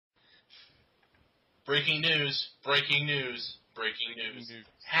Breaking news, breaking news, breaking news.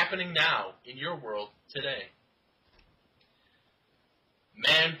 Happening now in your world today.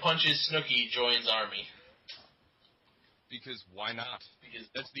 Man punches Snooki, joins army. Because why not? Because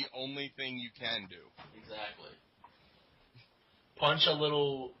that's the only thing you can do. Exactly. Punch a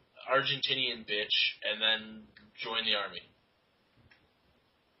little Argentinian bitch and then join the army.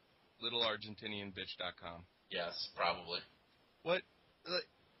 LittleArgentinianBitch.com. Yes, probably. What?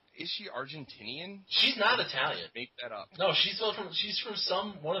 Is she Argentinian? She's not Italian. Make that up. No, she's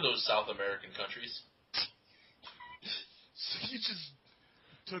from one of those South American countries. So you just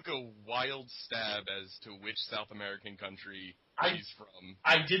took a wild stab as to which South American country she's from.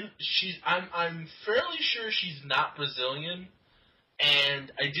 I didn't. I'm fairly sure she's not Brazilian,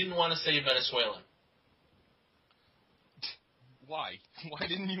 and I didn't want to say Venezuelan. Why? Why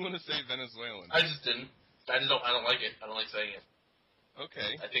didn't you want to say Venezuelan? I just didn't. I don't like it. I don't like saying it.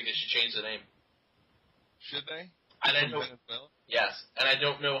 Okay. I think they should change the name. Should they? Venezuela? Yes, and I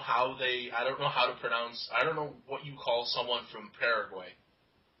don't know how I don't know how to pronounce. I don't know what you call someone from Paraguay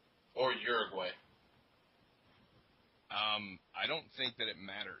or Uruguay. I don't think that it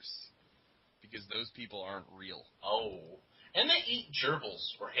matters because those people aren't real. Oh, and they eat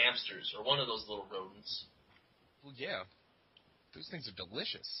gerbils or hamsters or one of those little rodents. Well, yeah, those things are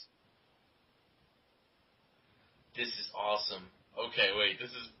delicious. This is awesome. Okay, wait,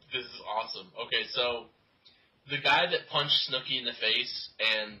 this is awesome. Okay, so the guy that punched Snooki in the face,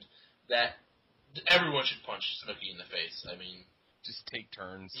 and that everyone should punch Snooki in the face. I mean, just take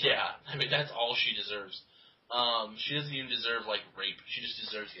turns. Yeah, I mean that's all she deserves. She doesn't even deserve like rape. She just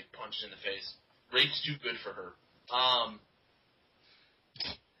deserves to get punched in the face. Rape's too good for her.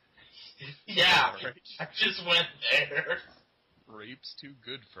 Yeah, right. I just went there. Rape's too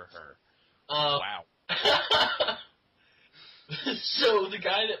good for her. Wow. So the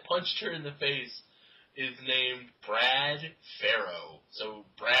guy that punched her in the face is named Brad Farrow. So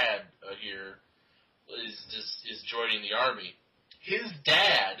Brad here is joining the army. His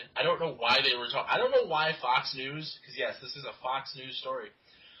dad, I don't know why they were talking. I don't know why Fox News, because yes, this is a Fox News story.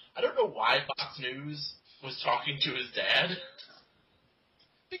 I don't know why Fox News was talking to his dad.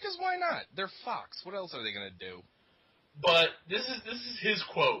 Because why not? They're Fox. What else are they going to do? But this is his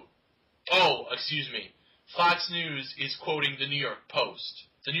quote. Oh, excuse me. Fox News is quoting the New York Post.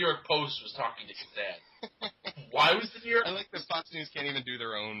 The New York Post was talking to his dad. Why was the New York... I like that Fox News can't even do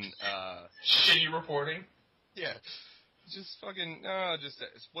their own... shitty reporting? Yeah. Just fucking...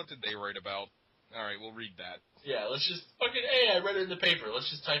 what did they write about? Alright, we'll read that. Yeah, let's just fucking... Hey, I read it in the paper. Let's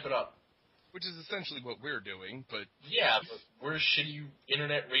just type it up. Which is essentially what we're doing, but... Yeah, but we're shitty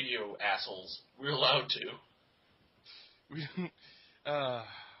internet radio assholes. We're allowed to.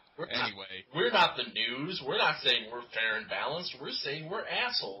 We're not the news. We're not saying we're fair and balanced. We're saying we're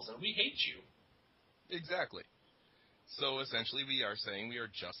assholes and we hate you. Exactly. So essentially we are saying we are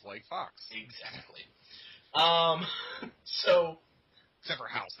just like Fox. Exactly. So... Except for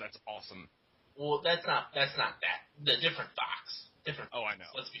House, that's awesome. Well, that's not that. The different Fox. Different. Oh, I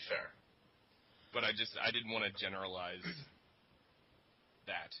know. Let's be fair. But I didn't want to generalize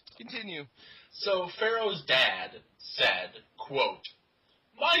that. Continue. So Pharaoh's dad said, quote,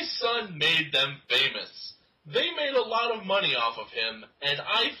 "My son made them famous. They made a lot of money off of him, and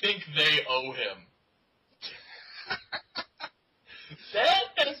I think they owe him." That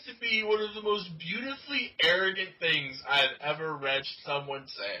has to be one of the most beautifully arrogant things I've ever read someone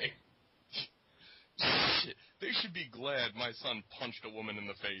say. They should be glad my son punched a woman in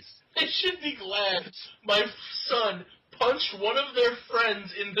the face. They should be glad my son punched one of their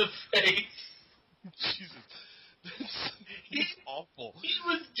friends in the face. Jesus. That's awful. He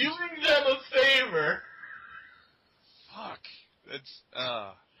was doing them a favor. Fuck. That's,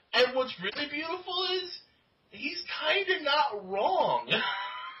 And what's really beautiful is, he's kinda not wrong.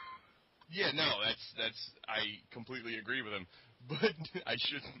 Yeah, no, that's, I completely agree with him. But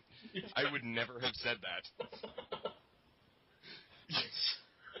I would never have said that.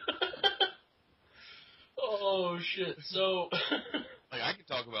 Oh, shit. So... like, I could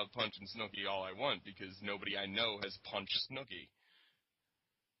talk about punching Snooki all I want, because nobody I know has punched Snooki.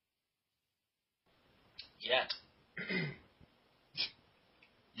 Yet.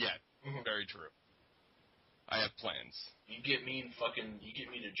 Yet. Very true. I have plans. You get me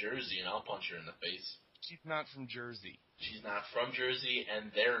to Jersey and I'll punch her in the face. She's not from Jersey. She's not from Jersey,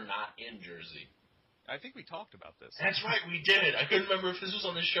 and they're not in Jersey. I think we talked about this. That's right, we did. I couldn't remember if this was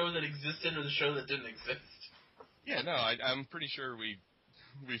on the show that existed or the show that didn't exist. Yeah, no, I'm pretty sure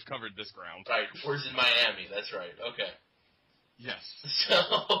we've covered this ground. Right, where's in Miami, that's right, okay. Yes. So,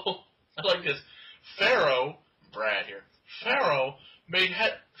 I like this. Pharaoh, Brad here, Pharaoh made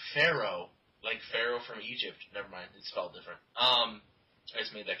Pharaoh, like Pharaoh from Egypt. Never mind, it's spelled different. I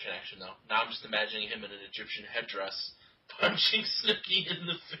just made that connection, though. Now I'm just imagining him in an Egyptian headdress punching Snooki in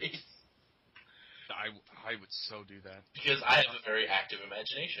the face. I would so do that. Because I have a very active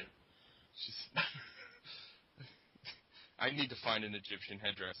imagination. I need to find an Egyptian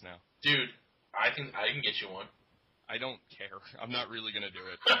headdress now. Dude, I can get you one. I don't care. I'm not really going to do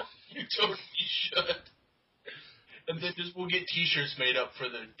it. You totally should. And then we'll get T-shirts made up for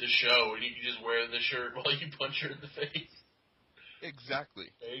the show, and you can just wear the shirt while you punch her in the face. Exactly.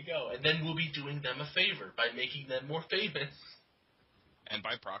 There you go. And then we'll be doing them a favor by making them more famous. And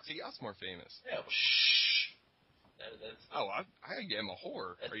by proxy, us more famous. Yeah, well, shh. I am a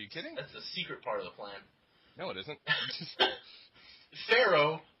whore. Are you kidding? That's the secret part of the plan. No, it isn't.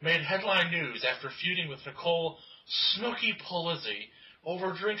 Pharaoh made headline news after feuding with Nicole Snooki Polizzi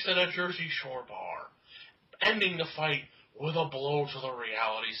over drinks at a Jersey Shore bar, ending the fight with a blow to the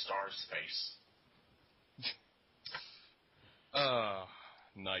reality star's face.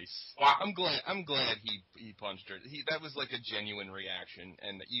 Nice. Wow. I'm glad he punched her. That was like a genuine reaction,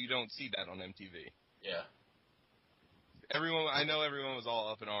 and you don't see that on MTV. Yeah. I know everyone was all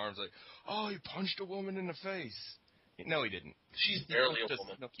up in arms, like, oh, he punched a woman in the face. No, he didn't. She's barely a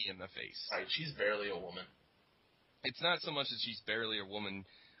woman. Snooki in the face. Right, she's barely a woman. It's not so much that she's barely a woman.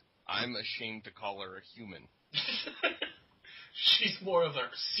 I'm ashamed to call her a human. She's more of a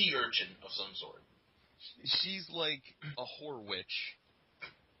sea urchin of some sort. She's like a whore witch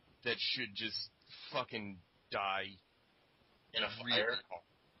that should just fucking die. In a fire?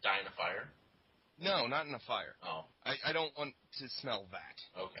 Die in a fire? No, not in a fire. Oh. I don't want to smell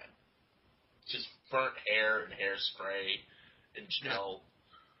that. Okay. Just burnt hair and hairspray and gel.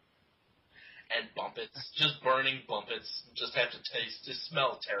 And bumpets. Just burning bumpets. Just have to taste. Just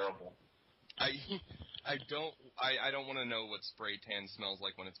smell terrible. I don't want to know what spray tan smells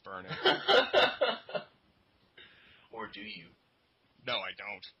like when it's burning. Or do you? No, I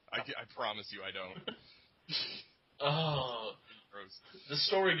don't. I promise you I don't. Oh. Gross. The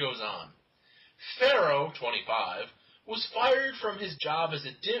story goes on. Pharaoh, 25, was fired from his job as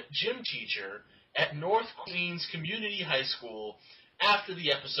a gym teacher at North Queens Community High School after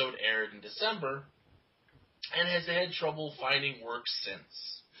the episode aired in December, and has had trouble finding work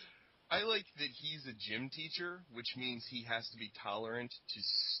since. I like that he's a gym teacher, which means he has to be tolerant to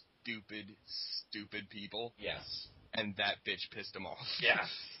stupid people. Yes. And that bitch pissed him off. Yes.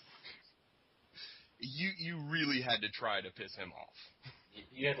 You really had to try to piss him off.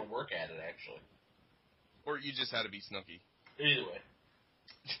 You had to work at it, actually. Or you just had to be Snooki. Either way.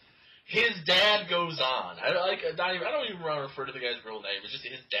 His dad goes on. I don't even want to refer to the guy's real name. It's just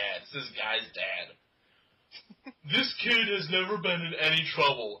his dad. It's this guy's dad. This kid has never been in any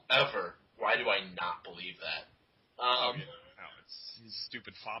trouble, ever. Why do I not believe that? No, it's his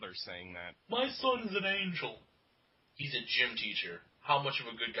stupid father saying that. My son is an angel. He's a gym teacher. How much of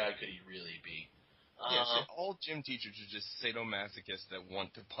a good guy could he really be? Yes, all gym teachers are just sadomasochists that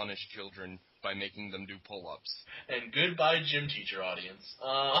want to punish children by making them do pull-ups. And goodbye, gym teacher audience.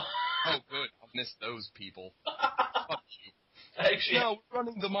 Oh, good. I'll miss those people. Fuck you. Actually, no, we're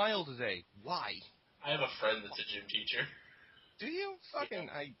running the mile today. Why? I have a friend that's a gym teacher. Do you? Fucking,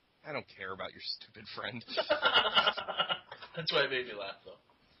 yeah. I don't care about your stupid friend. That's why it made me laugh, though.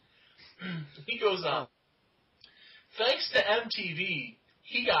 He goes on. Thanks to MTV,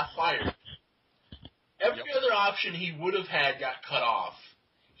 he got fired. Every other option he would have had got cut off.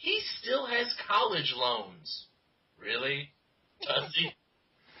 He still has college loans. Really? Does he?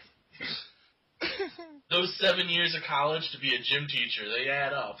 Those 7 years of college to be a gym teacher, they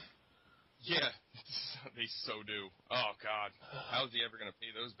add up. Yeah, they so do. Oh, God. How's he ever going to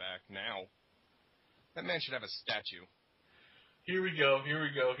pay those back now? That man should have a statue. Here we go.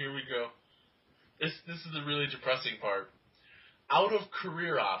 This is the really depressing part. Out of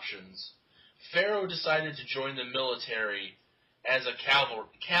career options, Pharaoh decided to join the military as a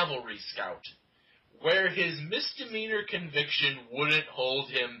cavalry scout, where his misdemeanor conviction wouldn't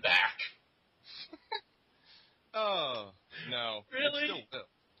hold him back. Oh, no. Really? It still will.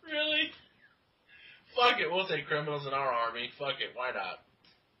 Really? Fuck it, we'll take criminals in our army. Fuck it, why not?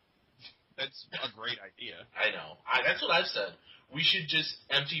 That's a great idea. I know. That's what I've said. We should just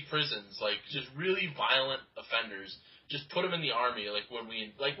empty prisons, like just really violent offenders. Just put them in the army, like when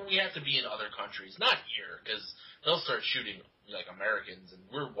we have to be in other countries, not here, because they'll start shooting like Americans, and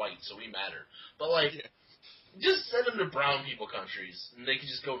we're white, so we matter. But just send them to brown people countries, and they can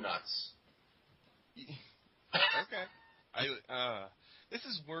just go nuts. Okay. This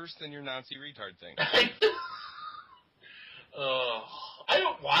is worse than your Nazi retard thing. I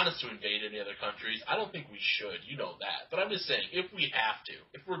don't want us to invade any other countries. I don't think we should. You know that. But I'm just saying, if we have to,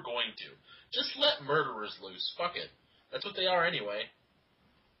 if we're going to, just let murderers loose. Fuck it. That's what they are anyway.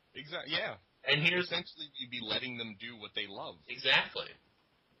 Exactly. Yeah. And here's essentially you'd be letting them do what they love. Exactly.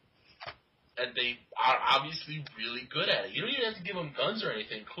 And they are obviously really good at it. You don't even have to give them guns or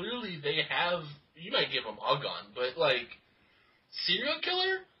anything. Clearly they have. You might give them a gun, but like serial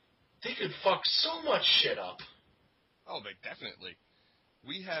killer, they could fuck so much shit up. Oh, they definitely.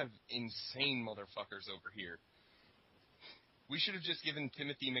 We have insane motherfuckers over here. We should have just given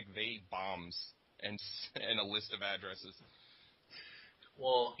Timothy McVeigh bombs and a list of addresses.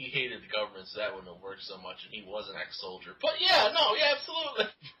 Well, he hated the government, so that wouldn't have worked so much, and he was an ex-soldier. But yeah, absolutely.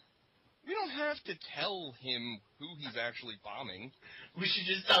 We don't have to tell him who he's actually bombing. We should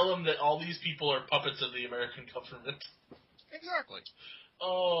just tell him that all these people are puppets of the American government. Exactly.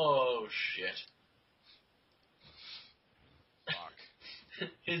 Oh, shit. Fuck.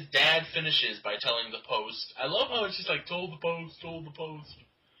 His dad finishes by telling the Post. I love how it's just like, told the Post.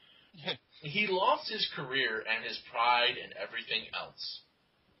 He lost his career and his pride and everything else.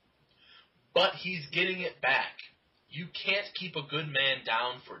 But he's getting it back. You can't keep a good man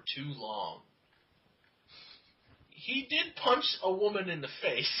down for too long. He did punch a woman in the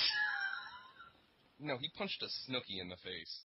face. No, he punched a Snooki in the face.